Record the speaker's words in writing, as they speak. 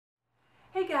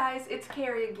guys, it's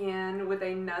Karrie again with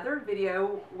another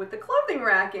video with the clothing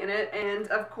rack in it, and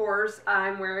of course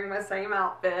I'm wearing my same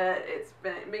outfit. It's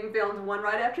being filmed one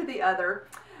right after the other,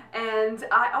 and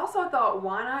I also thought,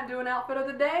 why not do an outfit of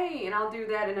the day, and I'll do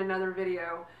that in another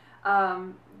video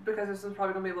because this is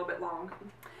probably going to be a little bit long.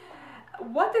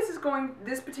 What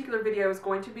this particular video is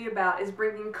going to be about is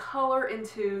bringing color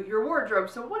into your wardrobe.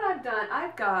 So what I've done,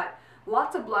 I've got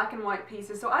lots of black and white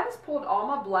pieces. So I just pulled all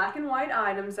my black and white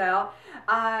items out.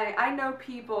 I know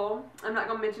people, I'm not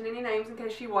going to mention any names in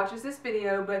case she watches this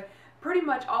video, but pretty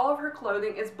much all of her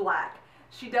clothing is black.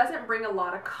 She doesn't bring a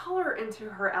lot of color into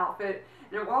her outfit,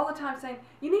 and I'm all the time saying,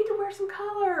 you need to wear some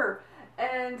color.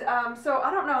 And so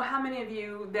I don't know how many of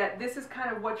you that this is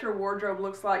kind of what your wardrobe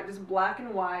looks like, just black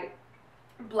and white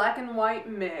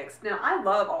mixed. Now I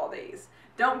love all these,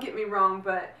 don't get me wrong,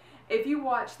 but if you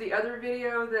watch the other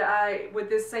video that with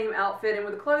this same outfit and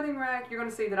with a clothing rack, you're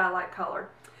going to see that I like color.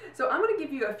 So I'm going to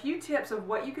give you a few tips of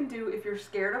what you can do if you're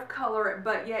scared of color,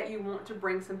 but yet you want to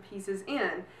bring some pieces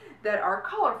in that are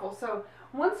colorful. So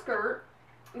one skirt,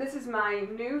 this is my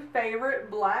new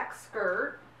favorite black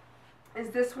skirt, is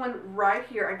this one right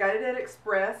here. I got it at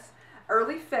Express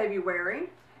early February,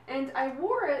 and I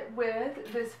wore it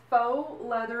with this faux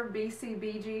leather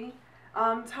BCBG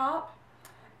top.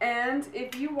 And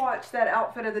if you watched that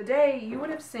outfit of the day, you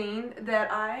would have seen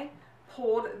that I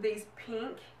pulled these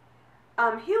pink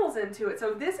heels into it.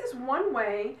 So this is one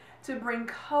way to bring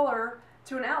color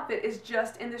to an outfit, is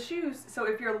just in the shoes. So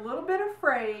if you're a little bit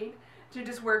afraid to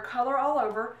just wear color all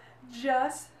over,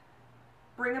 just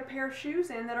bring a pair of shoes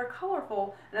in that are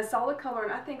colorful and a solid color.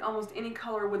 And I think almost any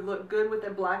color would look good with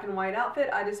a black and white outfit.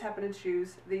 I just happen to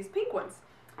choose these pink ones.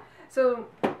 So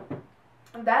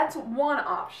that's one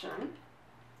option.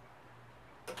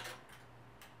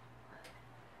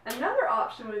 Another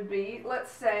option would be,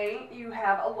 let's say you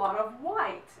have a lot of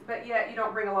white, but yet you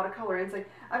don't bring a lot of color in. It's like,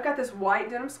 I've got this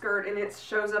white denim skirt, and it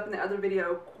shows up in the other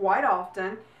video quite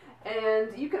often.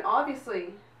 And you can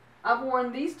obviously, I've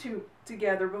worn these two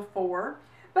together before,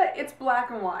 but it's black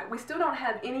and white. We still don't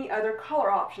have any other color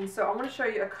options, so I want to show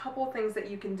you a couple of things that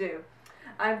you can do.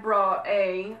 I brought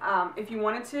if you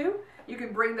wanted to, you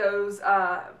could bring those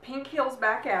pink heels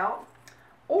back out.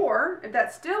 Or,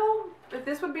 if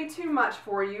this would be too much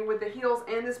for you with the heels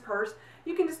and this purse,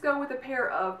 you can just go with a pair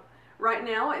of, right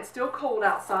now it's still cold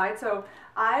outside, so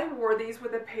I wore these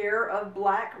with a pair of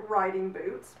black riding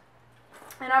boots.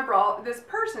 And I brought this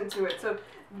purse into it. So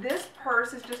this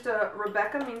purse is just a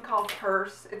Rebecca Minkoff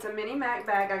purse. It's a mini Mac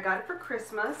bag. I got it for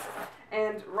Christmas.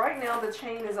 And right now the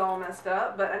chain is all messed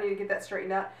up, but I need to get that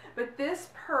straightened out. But this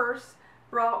purse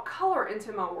brought color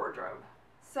into my wardrobe.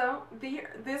 So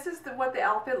this is what the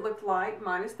outfit looked like,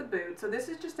 minus the boots. So this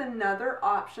is just another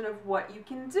option of what you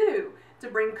can do to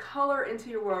bring color into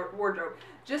your wardrobe.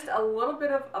 Just a little bit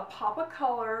of a pop of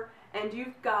color, and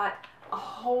you've got a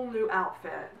whole new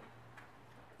outfit.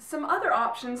 Some other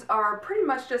options are pretty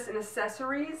much just in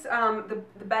accessories, the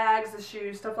bags, the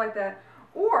shoes, stuff like that.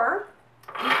 Or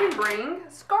you can bring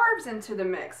scarves into the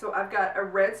mix. So I've got a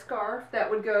red scarf that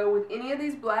would go with any of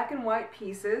these black and white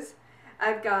pieces.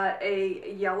 I've got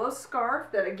a yellow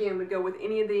scarf that again would go with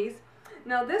any of these.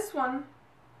 Now this one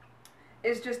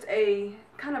is just a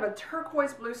kind of a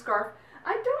turquoise blue scarf.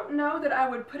 I don't know that I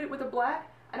would put it with a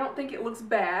black. I don't think it looks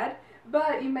bad,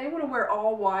 but you may want to wear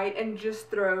all white and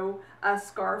just throw a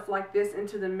scarf like this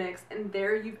into the mix, and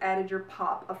there you've added your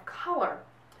pop of color.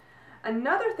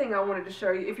 Another thing I wanted to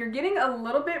show you, if you're getting a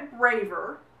little bit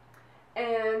braver,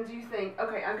 and you think,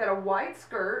 okay, I've got a white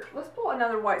skirt. Let's pull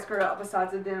another white skirt out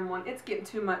besides the denim one. It's getting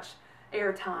too much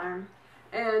airtime.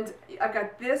 And I've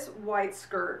got this white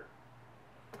skirt.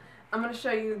 I'm going to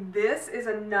show you, this is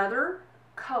another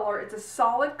color. It's a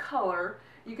solid color.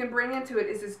 You can bring into it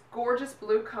is this gorgeous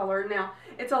blue color. Now,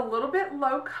 it's a little bit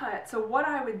low cut, so what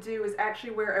I would do is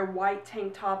actually wear a white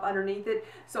tank top underneath it,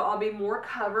 so I'll be more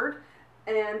covered.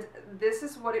 And this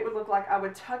is what it would look like. I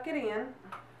would tuck it in.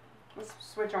 Let's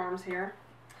switch arms here.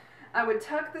 I would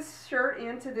tuck this shirt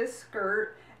into this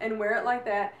skirt and wear it like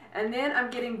that, and then I'm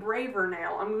getting braver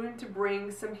now. I'm going to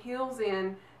bring some heels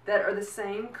in that are the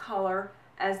same color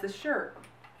as the shirt.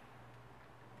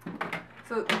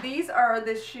 So these are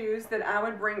the shoes that I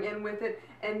would bring in with it,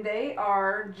 and they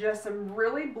are just some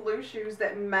really blue shoes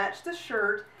that match the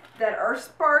shirt that are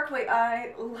sparkly.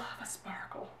 I love a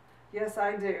sparkle. Yes,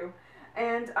 I do.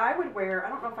 And I would wear, I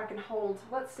don't know if I can hold,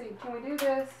 let's see, can we do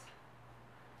this?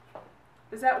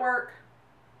 Does that work?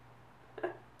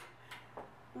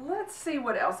 Let's see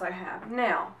what else I have.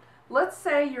 Now, let's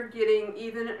say you're getting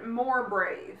even more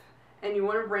brave and you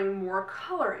want to bring more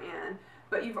color in.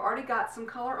 but you've already got some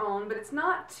color on, but it's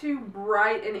not too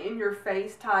bright and in your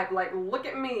face type, like look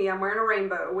at me, I'm wearing a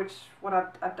rainbow, which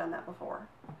I've done that before.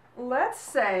 Let's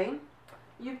say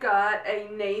you've got a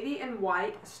navy and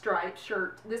white striped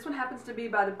shirt. This one happens to be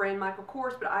by the brand Michael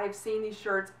Kors, but I've seen these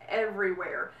shirts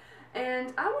everywhere.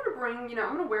 And I want to bring,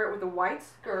 I'm going to wear it with a white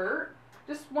skirt.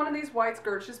 Just one of these white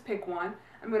skirts, just pick one.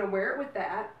 I'm going to wear it with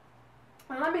that.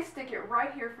 And let me stick it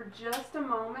right here for just a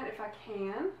moment if I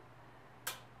can.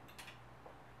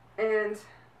 And it's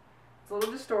a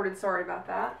little distorted, sorry about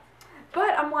that.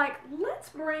 But I'm like, let's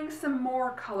bring some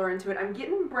more color into it. I'm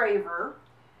getting braver.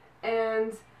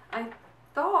 And I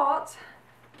thought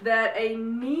that a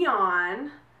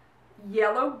neon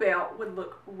yellow belt would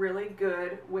look really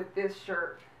good with this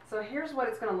shirt. So here's what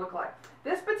it's going to look like.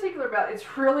 This particular belt,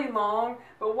 it's really long,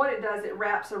 but what it does, it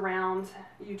wraps around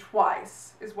you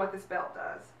twice, is what this belt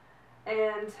does.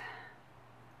 And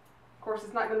of course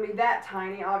it's not going to be that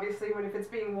tiny, obviously, if it's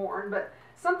being worn, but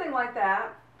something like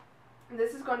that.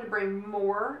 This is going to bring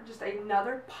more, just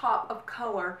another pop of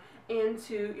color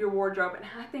into your wardrobe, and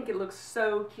I think it looks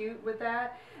so cute with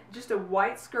that. Just a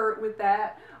white skirt with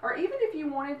that, or even if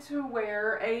you wanted to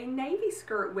wear a navy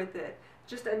skirt with it,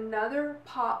 just another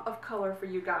pop of color for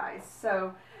you guys.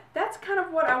 So that's kind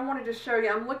of what I wanted to show you.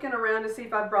 I'm looking around to see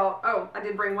if I brought, oh, I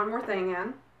did bring one more thing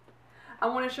in. I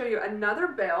want to show you another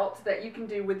belt that you can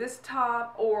do with this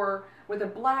top or with a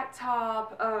black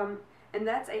top, and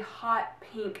that's a hot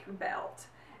pink belt.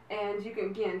 And you can,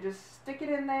 again, just stick it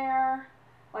in there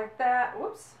like that.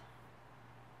 Whoops.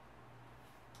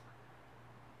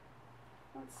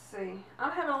 Let's see.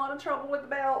 I'm having a lot of trouble with the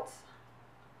belts.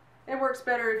 It works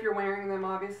better if you're wearing them,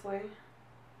 obviously.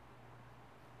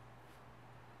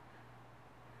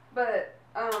 But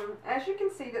as you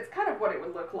can see, that's kind of what it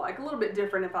would look like. A little bit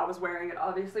different if I was wearing it,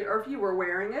 obviously, or if you were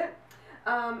wearing it.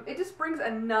 It just brings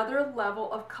another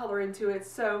level of color into it.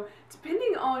 So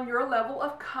depending on your level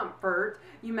of comfort,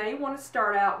 you may want to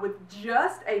start out with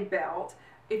just a belt.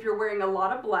 If you're wearing a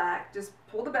lot of black, just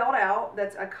pull the belt out.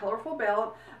 That's a colorful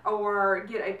belt. Or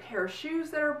get a pair of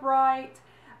shoes that are bright,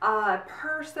 a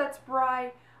purse that's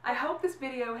bright. I hope this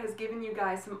video has given you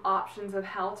guys some options of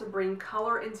how to bring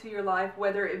color into your life,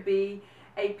 whether it be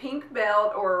a pink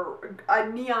belt or a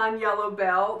neon yellow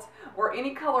belt or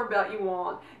any color belt you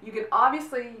want. You can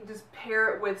obviously just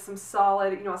pair it with some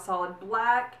solid, a solid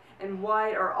black and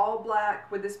white or all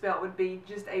black with this belt would be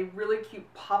just a really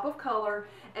cute pop of color,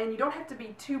 and you don't have to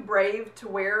be too brave to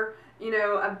wear,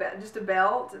 just a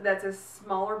belt that's a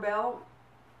smaller belt.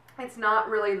 It's not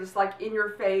really just like in your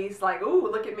face, like, ooh,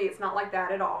 look at me. It's not like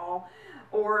that at all.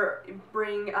 Or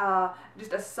bring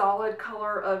just a solid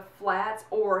color of flats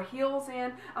or heels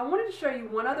in. I wanted to show you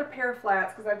one other pair of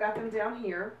flats because I've got them down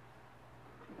here.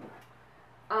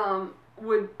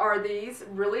 Are these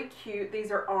really cute.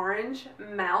 These are orange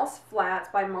mouse flats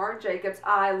by Marc Jacobs.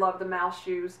 I love the mouse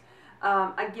shoes.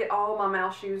 I get all my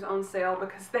mouse shoes on sale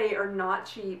because they are not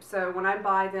cheap. So when I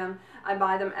buy them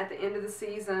at the end of the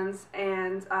seasons,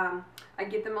 and I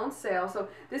get them on sale. So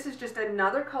this is just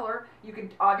another color. You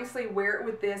could obviously wear it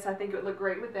with this. I think it would look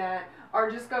great with that.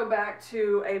 Or just go back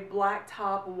to a black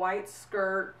top, white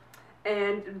skirt,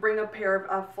 and bring a pair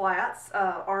of flats,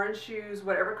 orange shoes,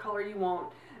 whatever color you want.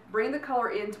 Bring the color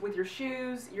in with your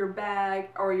shoes, your bag,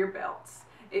 or your belts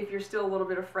if you're still a little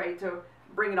bit afraid to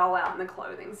bring it all out in the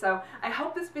clothing. So I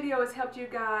hope this video has helped you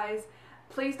guys.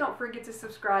 Please don't forget to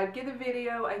subscribe. Give the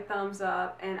video a thumbs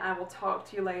up, and I will talk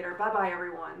to you later. Bye-bye,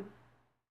 everyone.